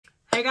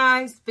Hey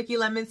guys, Vicki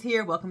Lemons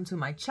here. Welcome to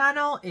my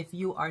channel. If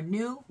you are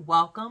new,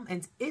 welcome.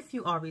 And if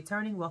you are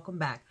returning, welcome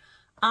back.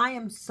 I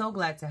am so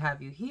glad to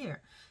have you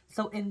here.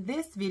 So in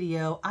this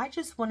video, I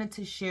just wanted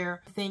to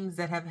share things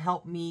that have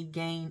helped me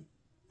gain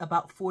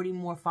about 40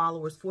 more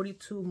followers,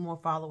 42 more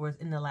followers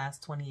in the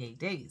last 28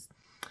 days.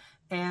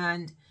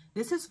 And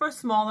this is for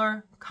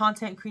smaller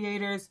content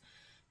creators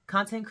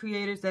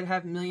that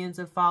have millions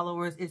of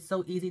followers. It's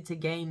so easy to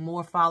gain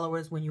more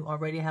followers when you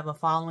already have a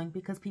following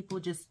because people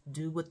just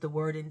do what the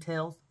word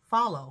entails,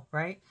 follow,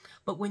 right?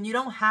 But when you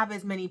don't have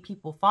as many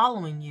people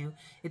following you,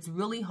 it's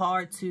really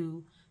hard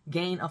to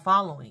gain a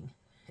following.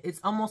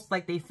 It's almost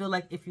like they feel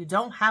like if you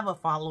don't have a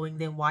following,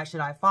 then why should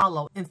I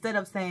follow? Instead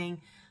of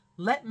saying,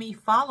 let me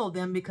follow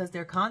them because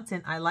their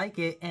content, I like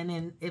it. And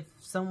then if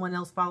someone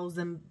else follows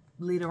them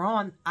later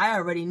on, I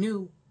already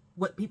knew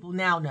what people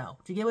now know.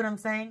 Do you get what I'm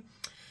saying?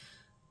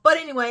 But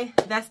anyway,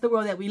 that's the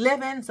world that we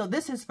live in. So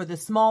this is for the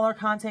smaller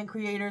content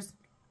creators.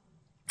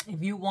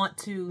 If you want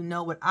to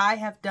know what I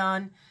have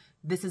done,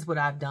 this is what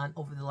I've done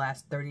over the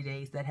last 30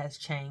 days that has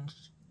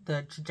changed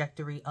the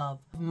trajectory of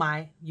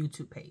my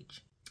YouTube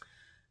page.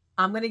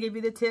 I'm going to give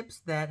you the tips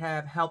that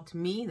have helped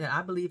me, that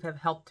I believe have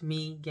helped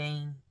me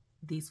gain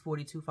these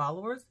 42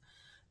 followers.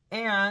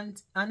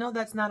 And I know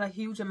that's not a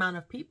huge amount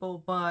of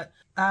people, but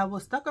I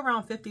was stuck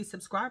around 50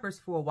 subscribers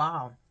for a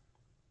while.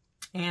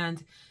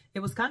 And it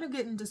was kind of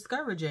getting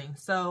discouraging.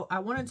 So I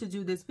wanted to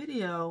do this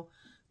video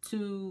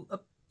to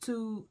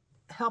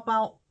help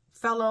out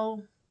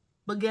fellow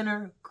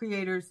beginner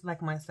creators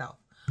like myself.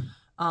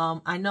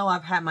 I know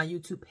I've had my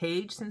YouTube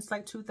page since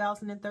like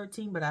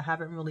 2013, but I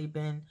haven't really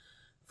been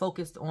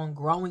focused on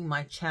growing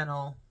my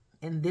channel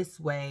in this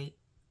way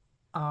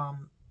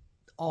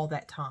all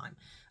that time.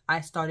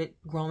 I started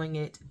growing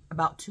it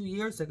about 2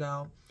 years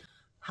ago.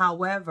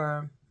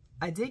 However,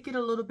 I did get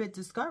a little bit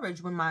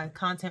discouraged when my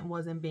content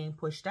wasn't being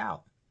pushed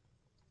out.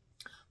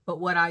 But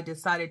what I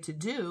decided to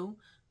do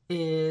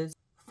is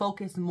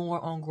focus more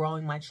on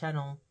growing my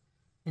channel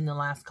in the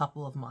last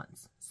couple of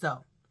months.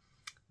 So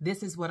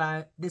this is what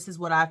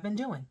I've been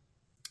doing.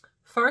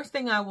 First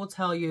thing I will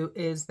tell you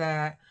is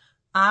that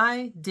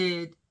I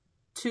did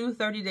 2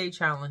 30-day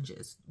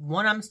challenges.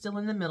 One I'm still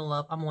in the middle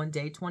of. I'm on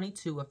day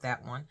 22 of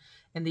that one.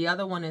 And the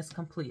other one is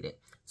completed.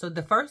 So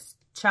the first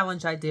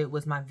challenge I did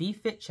was my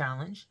VFit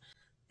challenge.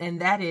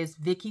 And that is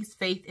Vicki's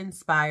Faith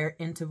Inspired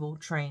Interval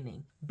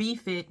Training. Be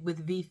Fit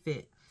with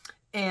VFit.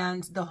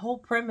 And the whole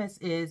premise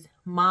is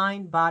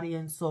mind, body,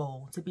 and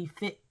soul. To be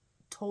fit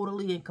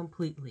totally and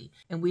completely.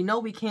 And we know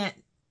we can't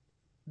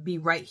be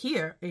right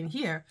here and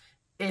here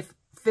if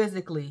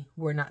physically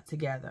we're not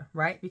together,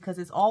 right? Because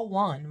it's all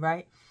one,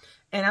 right?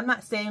 And I'm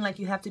not saying like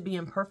you have to be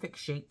in perfect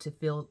shape to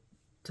feel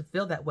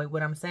that way.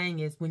 What I'm saying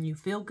is when you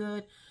feel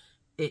good,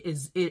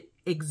 it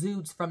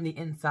exudes from the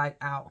inside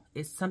out.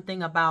 It's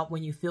something about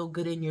when you feel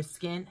good in your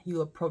skin, you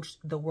approach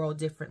the world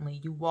differently.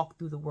 You walk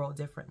through the world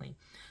differently.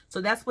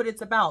 So that's what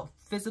it's about,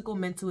 physical,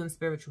 mental, and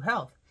spiritual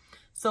health.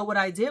 So what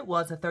I did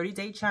was a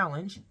 30-day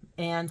challenge,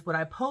 and what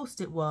I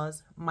posted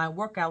was my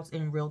workouts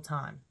in real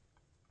time.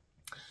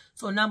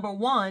 So number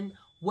one,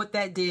 what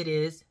that did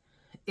is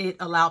it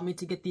allowed me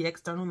to get the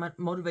external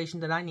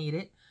motivation that I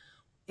needed.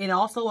 It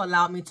also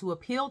allowed me to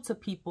appeal to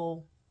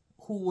people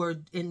who were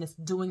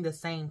doing the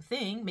same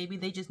thing. Maybe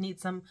they just need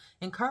some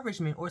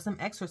encouragement or some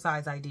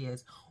exercise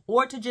ideas,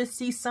 or to just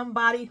see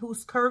somebody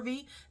who's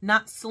curvy,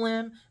 not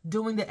slim,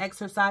 doing the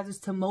exercises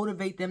to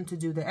motivate them to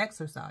do the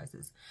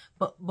exercises.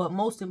 But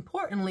most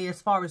importantly,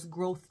 as far as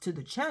growth to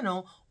the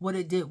channel, what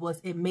it did was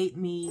it made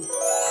me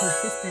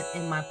consistent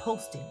in my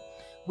posting,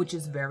 which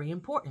is very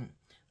important.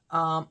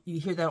 You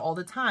hear that all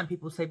the time.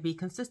 People say, be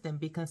consistent,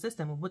 be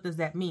consistent. Well, what does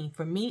that mean?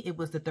 For me, it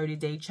was the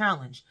 30-day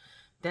challenge.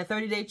 That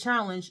 30-day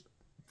challenge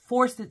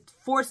forced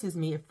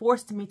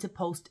me to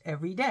post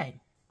every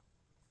day.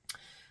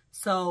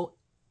 So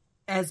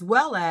as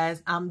well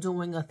as I'm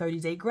doing a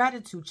 30-day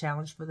gratitude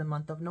challenge for the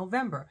month of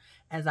November.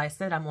 As I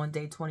said, I'm on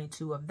day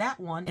 22 of that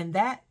one. And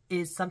that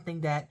is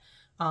something that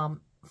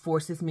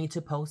forces me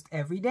to post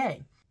every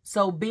day.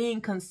 So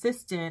being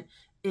consistent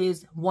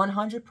is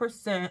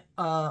 100%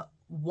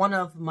 one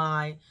of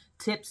my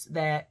tips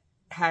that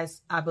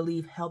has, I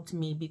believe, helped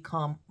me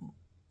become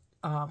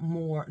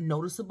more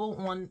noticeable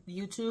on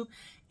YouTube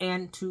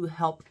and to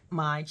help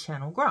my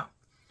channel grow.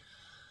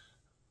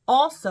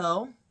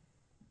 Also,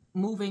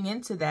 moving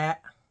into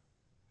that,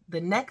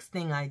 the next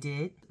thing I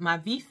did, my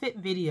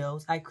VFit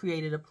videos, I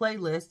created a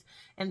playlist,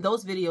 and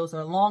those videos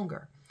are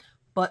longer.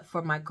 But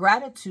for my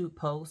gratitude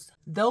posts,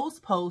 those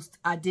posts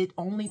I did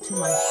only to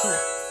my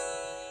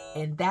shorts.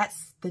 And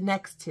that's the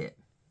next tip.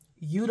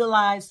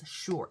 Utilize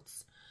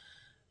shorts.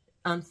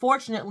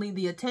 Unfortunately,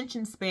 the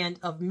attention span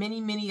of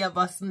many of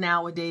us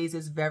nowadays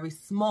is very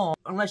small.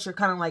 Unless you're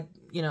kind of like,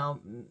 you know,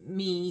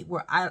 me,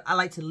 where I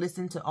like to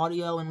listen to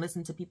audio and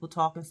listen to people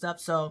talk and stuff.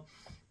 So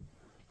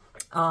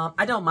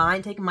I don't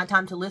mind taking my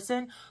time to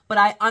listen, but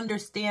I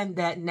understand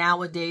that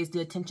nowadays the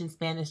attention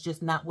span is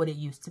just not what it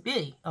used to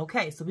be.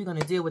 Okay, so we're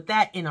going to deal with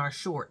that in our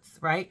shorts,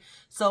 right?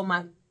 So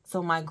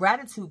my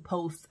gratitude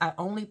posts, I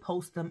only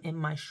post them in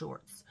my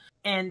shorts.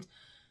 And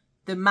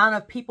the amount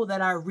of people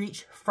that I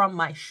reach from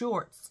my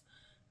shorts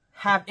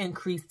have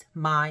increased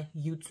my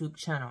YouTube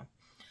channel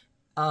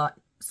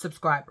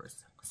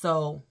subscribers.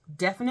 So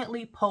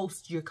definitely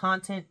post your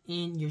content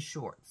in your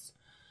shorts.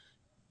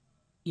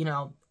 You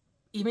know,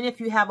 even if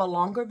you have a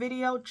longer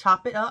video,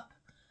 chop it up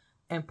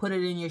and put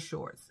it in your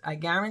shorts. I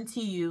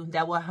guarantee you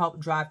that will help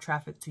drive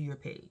traffic to your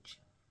page.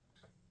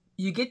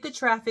 You get the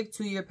traffic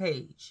to your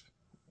page.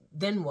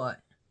 Then what,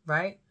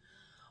 right?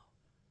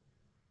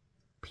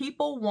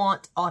 People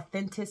want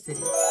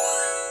authenticity.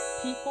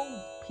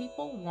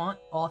 People want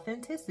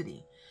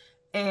authenticity.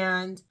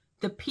 And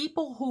the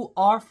people who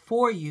are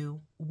for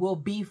you will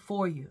be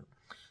for you.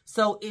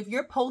 So if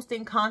you're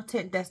posting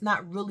content that's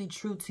not really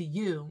true to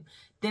you,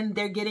 then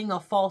they're getting a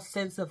false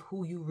sense of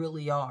who you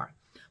really are.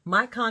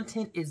 My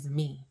content is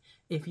me.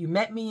 If you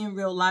met me in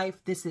real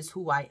life, this is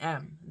who I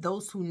am.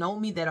 Those who know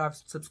me that are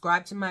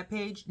subscribed to my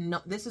page,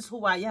 know this is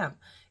who I am.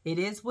 It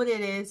is what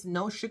it is.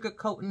 No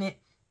sugarcoating it.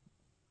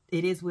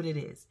 It is what it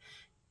is.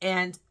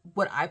 And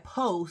what I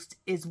post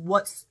is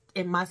what's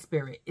in my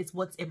spirit. It's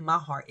what's in my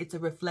heart. It's a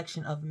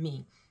reflection of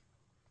me.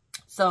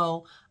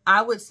 So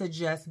I would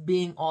suggest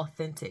being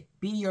authentic.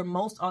 Be your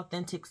most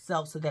authentic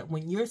self so that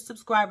when your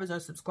subscribers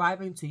are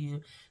subscribing to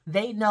you,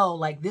 they know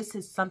like this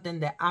is something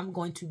that I'm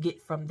going to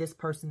get from this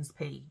person's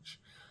page.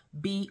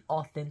 Be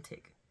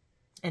authentic.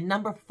 And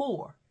number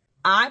 4,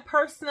 I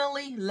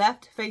personally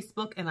left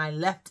Facebook and I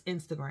left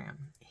Instagram.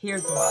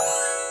 Here's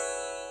why.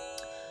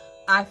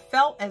 I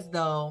felt as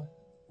though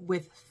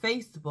with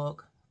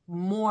Facebook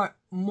more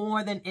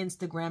than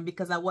Instagram,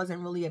 because I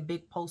wasn't really a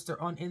big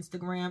poster on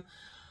Instagram.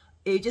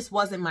 It just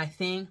wasn't my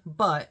thing.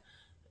 But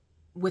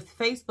with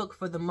Facebook,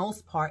 for the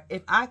most part,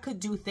 if I could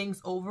do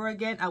things over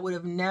again, I would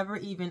have never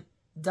even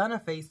done a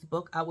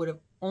Facebook. I would have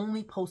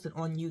only posted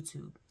on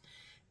YouTube.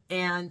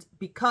 And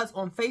because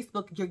on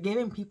Facebook, you're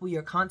giving people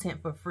your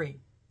content for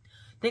free.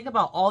 Think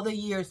about all the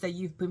years that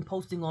you've been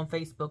posting on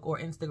Facebook or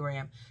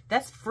Instagram.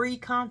 That's free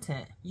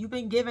content. You've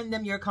been giving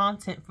them your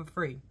content for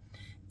free.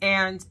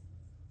 And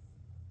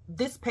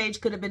this page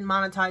could have been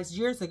monetized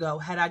years ago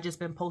had I just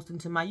been posting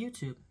to my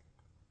YouTube.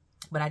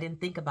 But I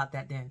didn't think about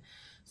that then.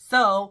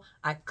 So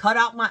I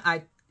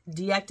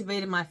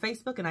deactivated my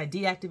Facebook and I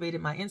deactivated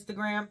my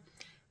Instagram,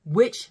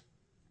 which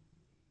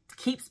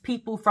keeps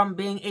people from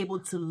being able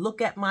to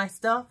look at my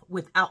stuff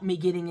without me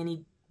getting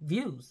any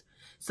views.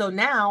 So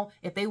now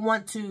if they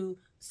want to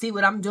see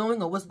what I'm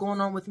doing or what's going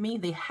on with me,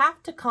 they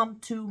have to come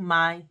to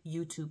my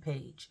YouTube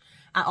page.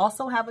 I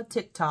also have a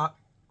TikTok,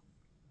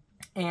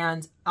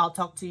 and I'll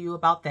talk to you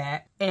about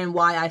that and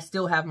why I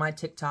still have my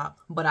TikTok.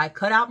 But I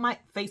cut out my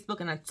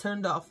Facebook and I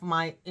turned off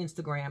my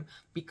Instagram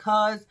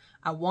because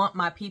I want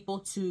my people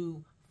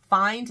to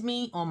find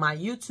me on my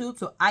YouTube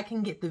so I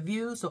can get the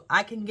views, so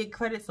I can get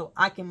credit, so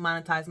I can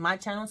monetize my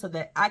channel, so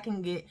that I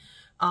can get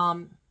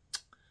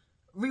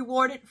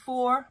rewarded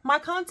for my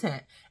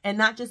content and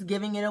not just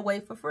giving it away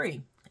for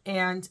free.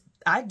 And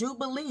I do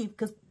believe,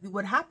 because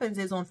what happens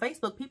is on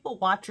Facebook, people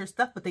watch your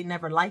stuff, but they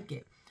never like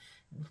it.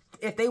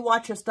 If they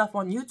watch your stuff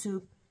on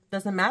YouTube,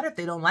 doesn't matter if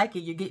they don't like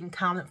it, you're getting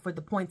counted for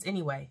the points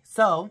anyway.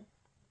 So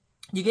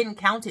you're getting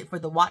counted for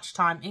the watch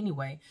time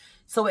anyway.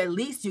 So at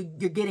least you're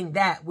getting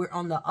that. We're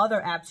on the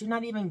other apps, you're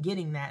not even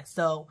getting that.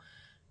 So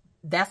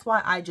that's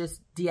why I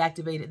just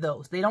deactivated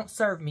those. They don't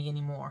serve me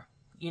anymore.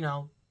 You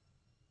know,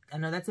 I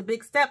know that's a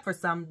big step for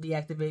some,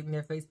 deactivating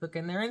their Facebook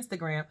and their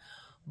Instagram.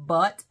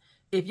 But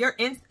if you're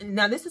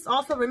now this is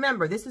also,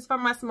 remember, this is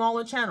from my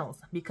smaller channels,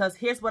 because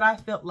here's what I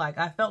felt like.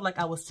 I felt like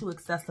I was too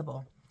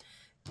accessible.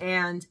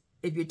 And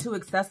if you're too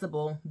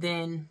accessible,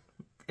 then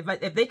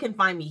if they can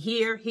find me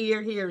here,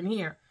 here, here, and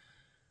here,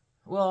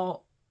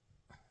 well,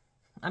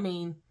 I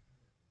mean,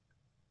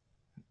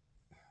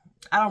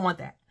 I don't want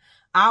that.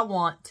 I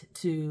want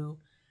to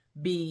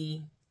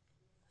be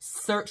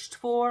searched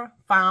for,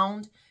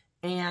 found,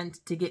 and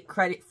to get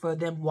credit for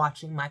them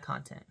watching my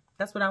content.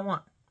 That's what I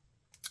want.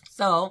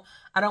 So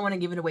I don't want to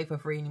give it away for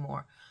free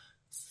anymore.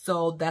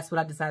 So that's what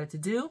I decided to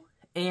do.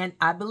 And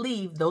I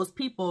believe those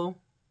people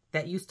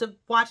that used to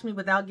watch me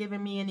without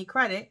giving me any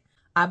credit,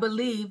 I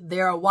believe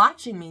they are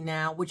watching me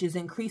now, which is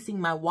increasing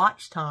my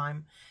watch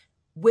time,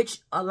 which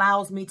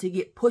allows me to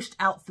get pushed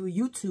out through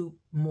YouTube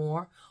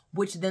more,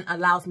 which then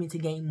allows me to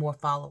gain more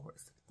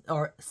followers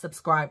or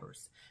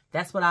subscribers.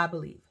 That's what I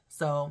believe.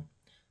 So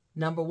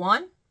number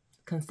 1,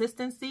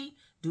 consistency.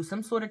 Do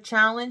some sort of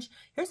challenge.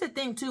 Here's the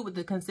thing too with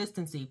the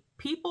consistency.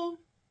 People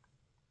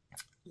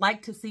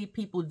like to see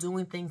people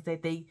doing things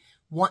that they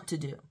want to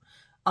do.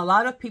 A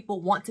lot of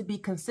people want to be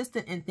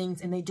consistent in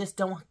things and they just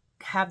don't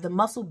have the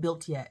muscle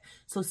built yet.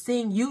 So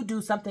seeing you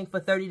do something for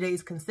 30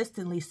 days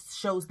consistently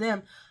shows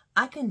them,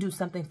 I can do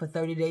something for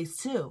 30 days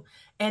too.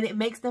 And it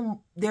makes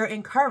them, they're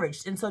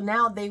encouraged. And so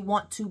now they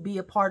want to be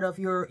a part of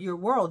your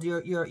world,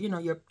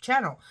 your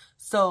channel.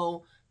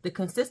 So the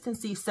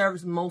consistency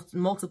serves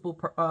multiple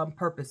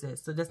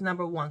purposes. So that's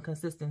number 1,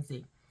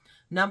 consistency.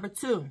 Number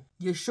 2,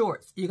 your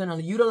shorts. You're going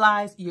to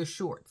utilize your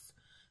shorts.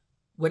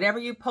 Whatever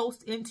you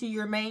post into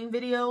your main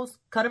videos,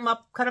 cut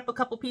up a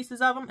couple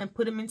pieces of them and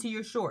put them into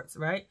your shorts,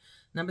 right?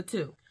 Number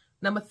 2,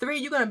 Number 3,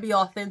 you're going to be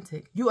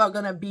authentic. You are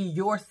going to be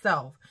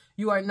yourself.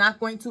 You are not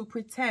going to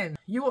pretend.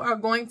 You are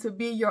going to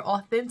be your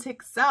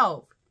authentic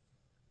self.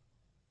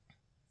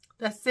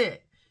 That's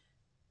it.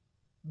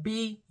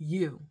 Be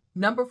you.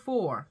 Number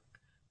 4,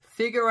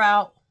 figure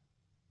out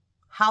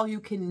how you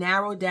can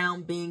narrow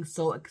down being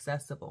so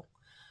accessible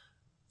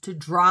to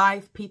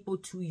drive people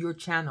to your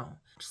channel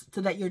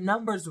so that your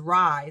numbers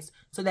rise,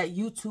 so that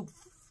YouTube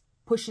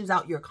pushes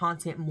out your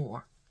content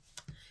more.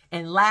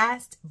 And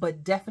last,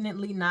 but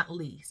definitely not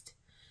least,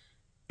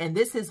 and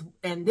this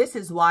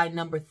is why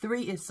number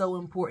 3 is so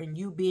important,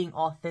 you being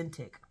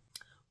authentic.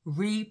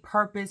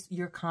 Repurpose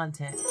your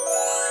content.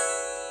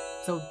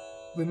 So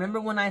remember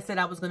when I said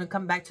I was going to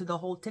come back to the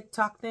whole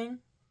TikTok thing?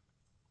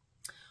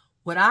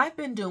 What I've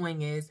been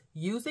doing is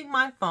using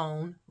my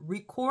phone,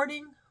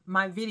 recording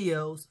my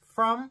videos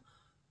from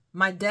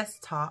my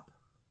desktop,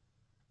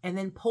 and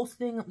then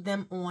posting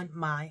them on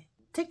my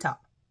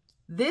TikTok.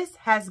 This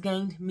has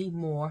gained me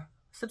more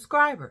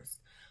subscribers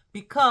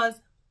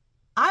because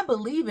I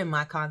believe in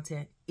my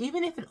content.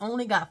 Even if it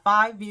only got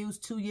 5 views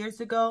 2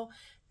 years ago,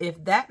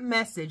 if that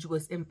message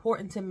was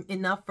important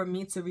enough for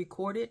me to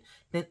record it,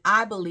 then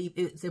I believe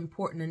it's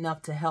important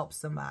enough to help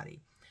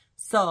somebody.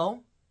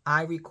 So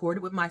I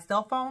recorded with my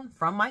cell phone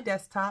from my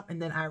desktop,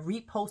 and then I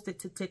reposted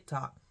to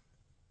TikTok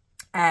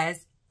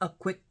as a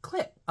quick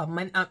clip.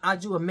 I'll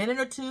do a minute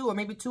or 2 or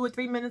maybe 2 or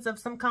 3 minutes of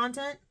some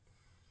content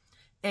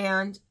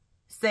and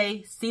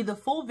say, see the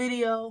full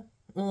video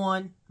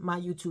on my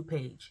YouTube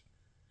page.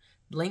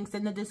 Links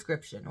in the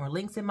description or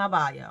links in my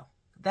bio.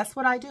 That's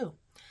what I do.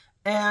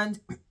 And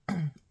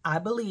I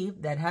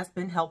believe that has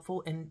been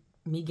helpful in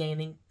me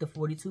gaining the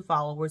 42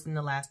 followers in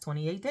the last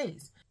 28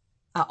 days.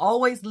 I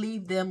always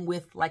leave them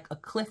with like a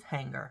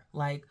cliffhanger,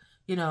 like,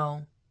 you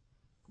know,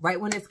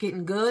 right when it's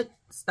getting good,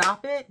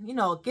 stop it. You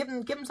know, give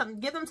them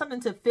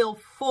something to feel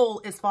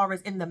full as far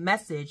as in the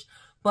message.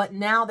 But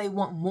now they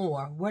want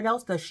more. What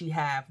else does she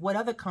have? What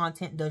other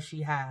content does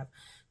she have?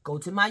 Go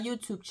to my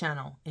YouTube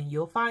channel and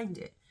you'll find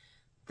it.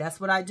 That's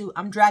what I do.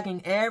 I'm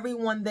dragging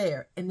everyone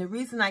there. And the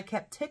reason I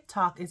kept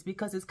TikTok is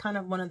because it's kind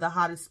of one of the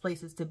hottest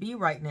places to be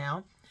right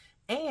now.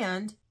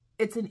 And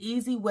it's an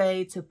easy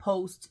way to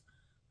post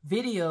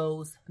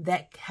videos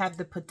that have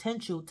the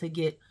potential to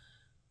get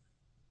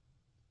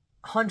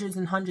hundreds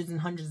and hundreds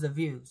and hundreds of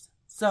views.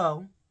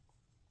 So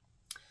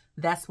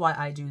that's why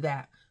I do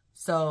that.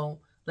 So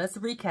let's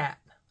recap.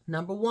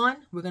 Number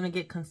 1, we're going to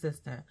get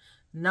consistent.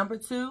 Number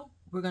 2,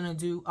 we're going to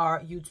do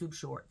our YouTube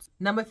shorts.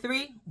 Number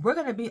 3, we're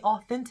going to be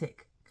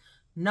authentic.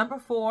 Number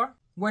 4,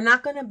 we're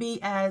not going to be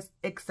as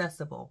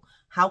accessible.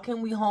 How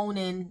can we hone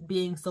in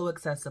being so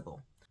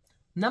accessible?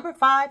 Number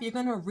 5, you're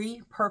going to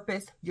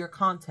repurpose your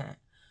content.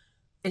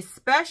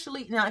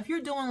 Especially now, if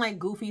you're doing like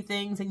goofy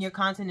things and your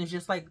content is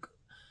just like,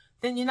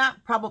 then you're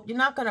not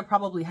going to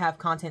probably have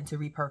content to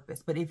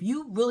repurpose. But if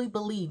you really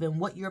believe in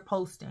what you're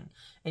posting,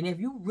 and if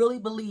you really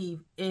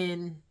believe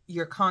in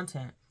your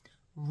content,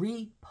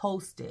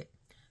 repost it.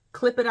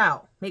 Clip it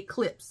out. Make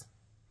clips.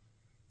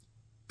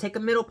 Take a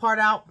middle part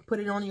out, put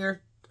it on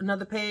your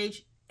another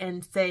page,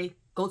 and say,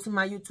 go to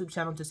my YouTube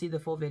channel to see the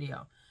full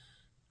video.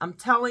 I'm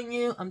telling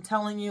you,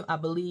 I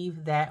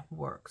believe that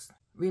works.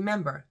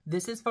 Remember,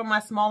 this is for my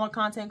smaller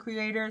content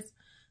creators.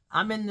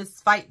 I'm in this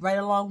fight right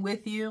along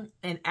with you.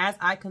 And as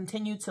I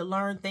continue to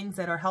learn things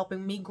that are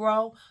helping me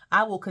grow,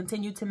 I will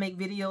continue to make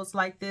videos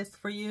like this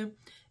for you.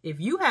 If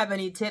you have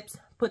any tips,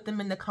 put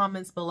them in the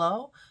comments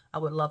below. I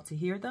would love to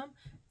hear them.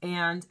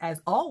 And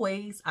as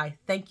always, I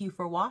thank you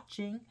for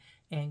watching,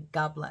 and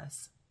God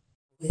bless.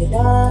 With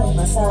God on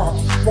my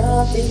side,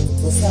 nothing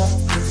will stop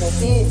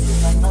me.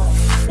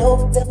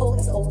 No devil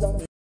is over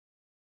me.